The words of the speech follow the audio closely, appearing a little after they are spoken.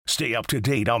Stay up to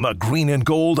date on the Green and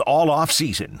Gold all off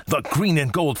season. The Green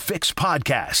and Gold Fix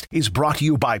podcast is brought to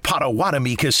you by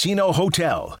Potawatomi Casino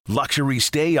Hotel. Luxury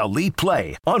stay, elite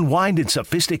play, unwind in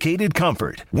sophisticated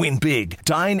comfort. Win big,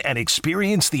 dine, and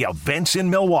experience the events in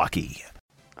Milwaukee.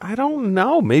 I don't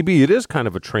know. Maybe it is kind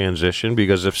of a transition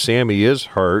because if Sammy is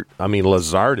hurt, I mean,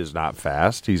 Lazard is not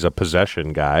fast. He's a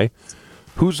possession guy.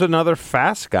 Who's another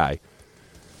fast guy?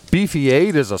 Beefy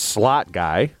 8 is a slot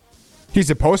guy. He's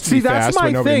supposed to be fast,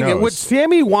 but nobody knows. See, that's my thing. With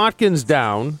Sammy Watkins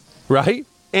down, right,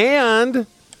 and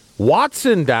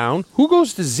Watson down, who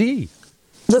goes to Z?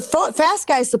 The fast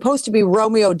guy is supposed to be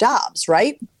Romeo Dobbs,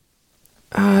 right?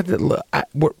 But again,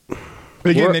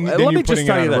 then you're putting it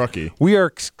on a rookie. We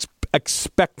are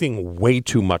expecting way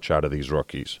too much out of these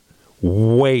rookies.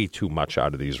 Way too much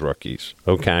out of these rookies,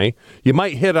 okay? You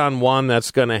might hit on one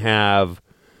that's going to have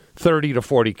 30 to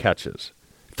 40 catches.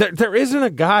 There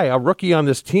isn't a rookie on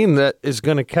this team that is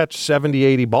going to catch 70,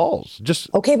 80 balls.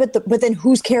 Okay, but then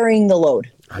who's carrying the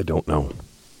load? I don't know.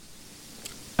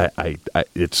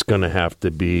 It's going to have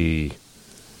to be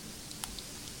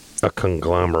a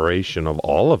conglomeration of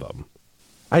all of them.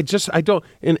 I don't,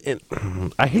 and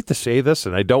I hate to say this,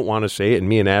 and I don't want to say it, and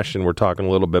me and Ashton were talking a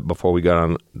little bit before we got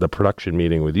on the production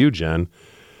meeting with you, Jen.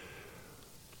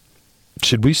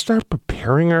 Should we start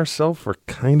preparing ourselves for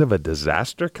kind of a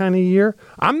disaster kind of year?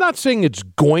 I'm not saying it's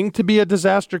going to be a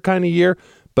disaster kind of year,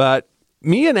 but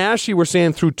me and Ashley were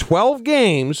saying through 12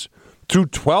 games,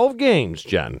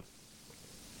 Jen,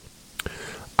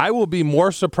 I will be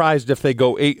more surprised if they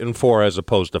go 8-4 as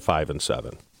opposed to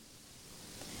 5-7.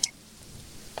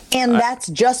 And that's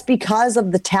just because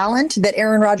of the talent that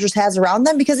Aaron Rodgers has around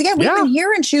them. Because, again, we've been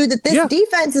hearing, Chew, that this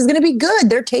defense is going to be good.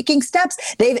 They're taking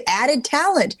steps. They've added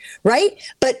talent, right?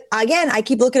 But, again, I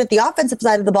keep looking at the offensive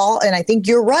side of the ball, and I think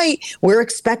you're right. We're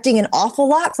expecting an awful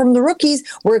lot from the rookies.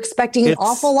 We're expecting an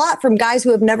awful lot from guys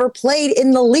who have never played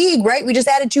in the league, right? We just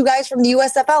added 2 guys from the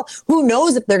USFL. Who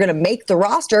knows if they're going to make the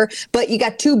roster? But you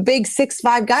got 2 big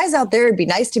 6'5" guys out there. It'd be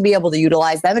nice to be able to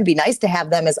utilize them. It'd be nice to have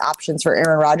them as options for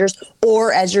Aaron Rodgers,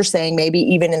 or, as you're saying, maybe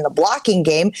even in the blocking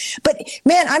game. But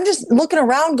man, I'm just looking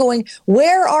around going,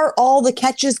 where are all the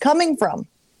catches coming from?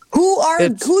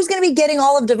 Who's going to be getting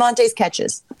all of Devontae's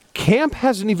catches? Camp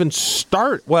hasn't even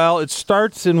started. Well, it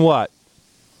starts in what?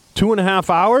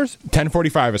 2.5 hours?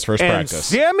 10:45 is first practice.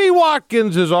 Sammy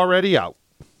Watkins is already out.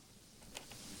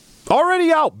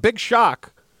 Already out. Big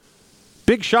shock.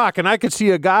 Big shock. And I could see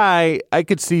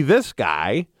this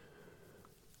guy.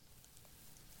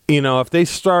 You know, if they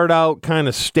start out kind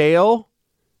of stale,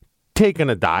 taking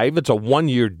a dive, it's a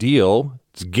 1-year deal.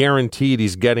 It's guaranteed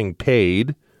he's getting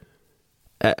paid.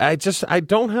 I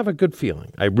don't have a good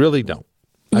feeling. I really don't.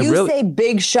 You say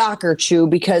big shocker, Chew,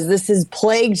 because this has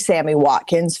plagued Sammy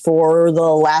Watkins for the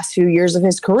last few years of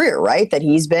his career, right? That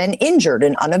he's been injured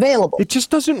and unavailable. It just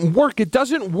doesn't work. It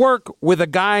doesn't work with a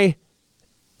guy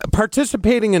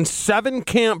participating in 7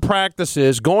 camp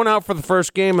practices, going out for the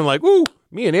first game and like, ooh,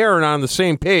 me and Aaron are on the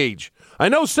same page. I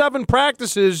know 7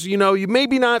 practices, you know, you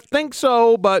maybe not think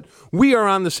so, but we are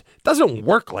on this. It doesn't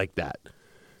work like that.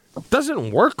 It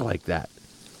doesn't work like that.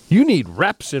 You need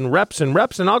reps and reps and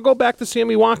reps. And I'll go back to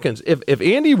Sammy Watkins. If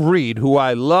Andy Reid, who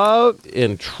I love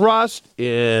and trust,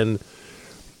 and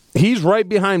he's right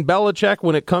behind Belichick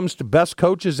when it comes to best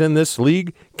coaches in this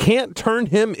league, can't turn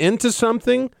him into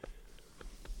something,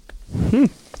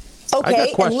 Okay, I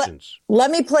got questions.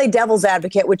 Let me play devil's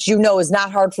advocate, which you know is not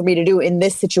hard for me to do in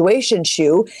this situation,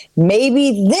 Chew.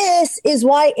 Maybe this is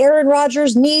why Aaron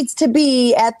Rodgers needs to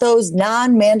be at those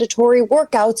non-mandatory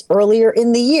workouts earlier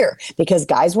in the year, because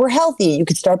guys were healthy. You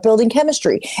could start building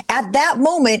chemistry. At that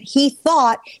moment, he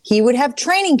thought he would have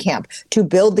training camp to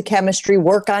build the chemistry,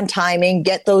 work on timing,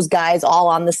 get those guys all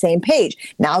on the same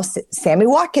page. Now, Sammy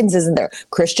Watkins isn't there.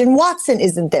 Christian Watson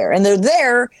isn't there. And they're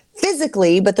there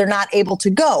physically, but they're not able to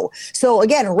go. So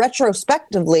again,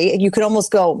 retrospectively, you could almost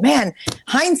go, man,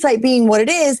 hindsight being what it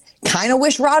is, kind of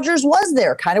wish Rodgers was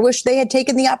there. Kind of wish they had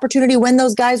taken the opportunity when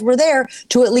those guys were there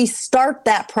to at least start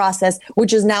that process,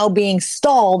 which is now being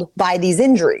stalled by these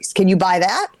injuries. Can you buy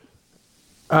that?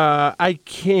 I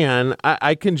can.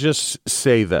 I can just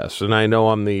say this, and I know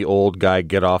I'm the old guy,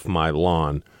 get off my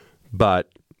lawn, but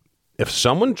if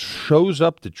someone shows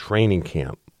up to training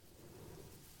camp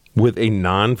with a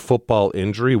non-football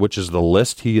injury, which is the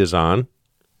list he is on,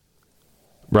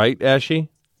 right, Ashy?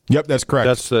 Yep, that's correct.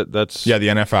 That's the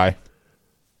NFI.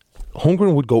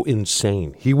 Holmgren would go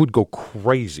insane. He would go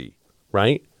crazy,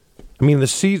 right? I mean,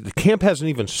 the camp hasn't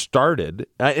even started,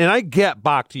 and I get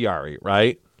Bakhtiari,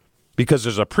 right? Because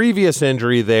there's a previous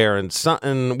injury there, and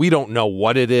something we don't know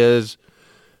what it is.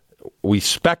 We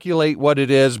speculate what it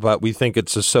is, but we think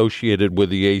it's associated with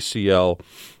the ACL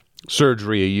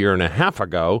surgery a year and a half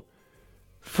ago,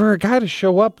 for a guy to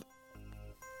show up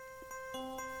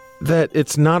that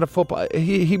it's not a football,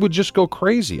 he would just go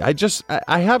crazy.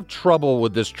 I have trouble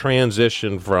with this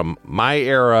transition from my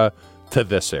era to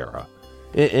this era.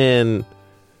 And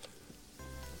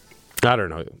I don't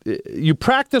know. You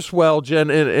practice well,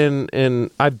 Jen,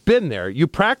 and I've been there. You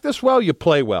practice well, you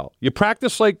play well. You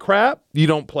practice like crap, you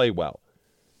don't play well.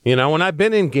 You know, and I've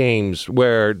been in games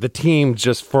where the team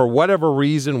just, for whatever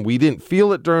reason, we didn't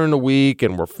feel it during the week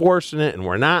and we're forcing it and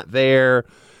we're not there.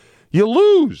 You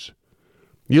lose.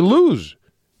 You lose.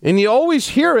 And you always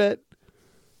hear it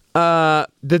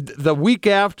the week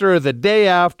after, the day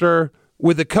after,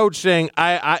 with the coach saying,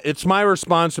 it's my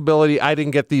responsibility. I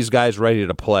didn't get these guys ready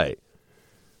to play.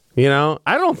 You know,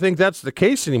 I don't think that's the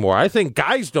case anymore. I think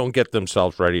guys don't get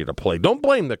themselves ready to play. Don't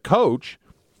blame the coach.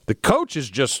 The coach is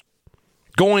just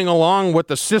going along what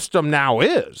the system now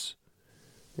is.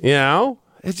 You know,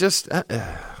 it just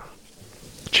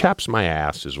chaps my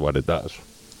ass is what it does.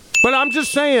 But I'm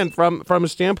just saying, from a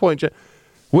standpoint,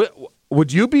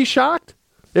 would you be shocked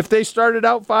if they started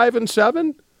out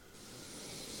 5-7?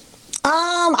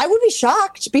 I would be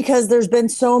shocked because there's been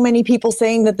so many people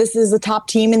saying that this is a top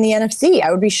team in the NFC.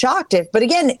 I would be shocked but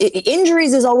again,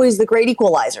 injuries is always the great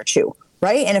equalizer, Chew,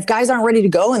 right? And if guys aren't ready to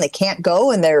go and they can't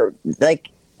go and they're like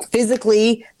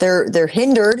physically they're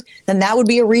hindered, then that would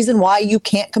be a reason why you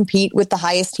can't compete with the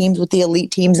highest teams, with the elite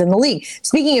teams in the league.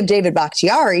 Speaking of David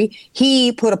Bakhtiari,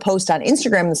 he put a post on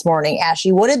Instagram this morning.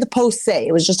 Ashley, what did the post say?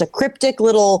 It was just a cryptic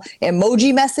little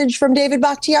emoji message from David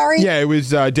Bakhtiari? Yeah, it was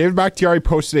David Bakhtiari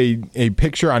posted a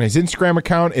picture on his Instagram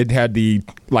account. It had the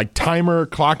timer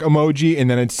clock emoji, and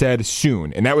then it said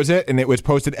soon. And that was it. And it was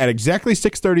posted at exactly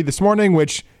 6:30 this morning,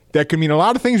 which that could mean a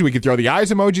lot of things. We could throw the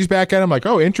eyes emojis back at him, like,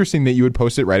 oh, interesting that you would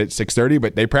post it right at 6:30,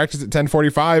 but they practiced at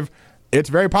 10:45. It's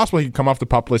very possible he could come off the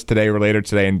PUP list today or later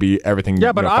today and be everything.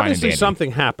 Yeah, but fine obviously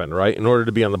something happened, right, in order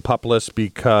to be on the PUP list,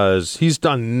 because he's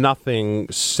done nothing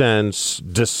since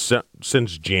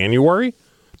January.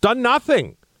 Done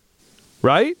nothing,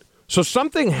 right? So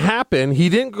something happened. He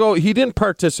didn't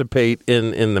participate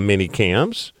in the mini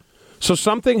camps. So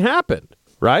something happened,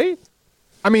 right?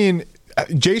 I mean,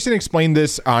 Jason explained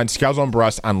this on Scouts on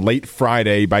Brust on late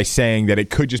Friday by saying that it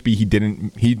could just be he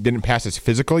didn't pass his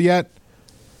physical yet.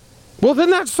 Well, then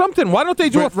that's something. Why don't they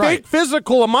do a fake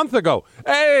physical a month ago?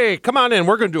 Hey, come on in.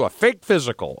 We're going to do a fake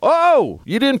physical. Oh,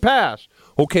 you didn't pass.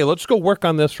 Okay, let's go work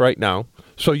on this right now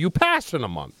so you pass in a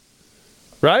month.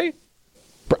 Right?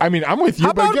 I mean, I'm with you.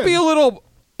 How about be a little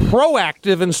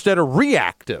proactive instead of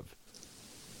reactive?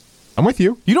 I'm with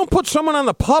you. You don't put someone on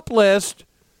the PUP list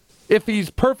if he's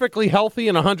perfectly healthy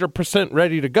and 100%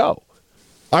 ready to go.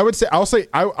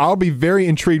 I'll be very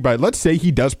intrigued by it. Let's say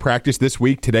he does practice this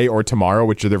week, today or tomorrow,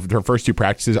 which are their first two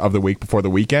practices of the week before the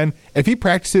weekend. If he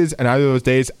practices on either of those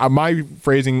days, my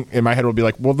phrasing in my head will be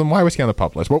like, well, then why was he on the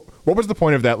PUP list? What was the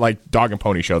point of that dog and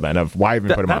pony show then, of why even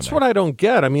put him on there? That's what I don't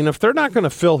get. I mean, if they're not going to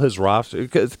fill his roster,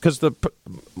 because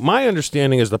my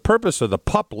understanding is the purpose of the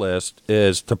PUP list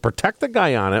is to protect the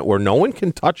guy on it where no one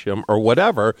can touch him or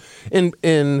whatever,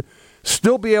 and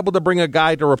still be able to bring a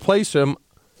guy to replace him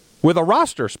with a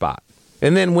roster spot.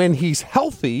 And then when he's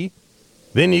healthy,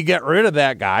 then you get rid of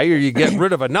that guy or you get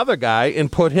rid of another guy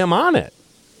and put him on it.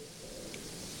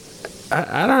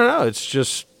 I don't know. It's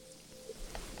just,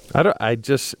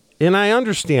 and I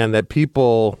understand that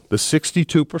people, the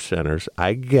 62%ers,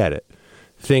 I get it,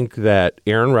 think that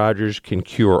Aaron Rodgers can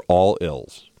cure all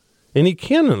ills. And he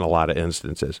can in a lot of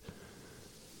instances.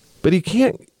 But he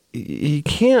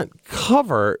can't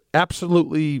cover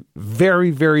absolutely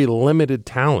very, very limited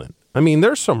talent. I mean,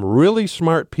 there's some really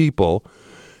smart people,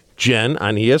 Jen,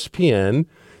 on ESPN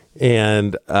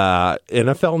and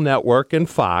NFL Network and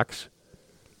Fox,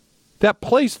 that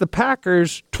place the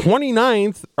Packers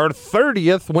 29th or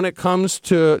 30th when it comes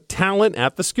to talent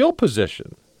at the skill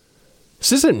position.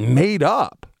 This isn't made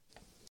up.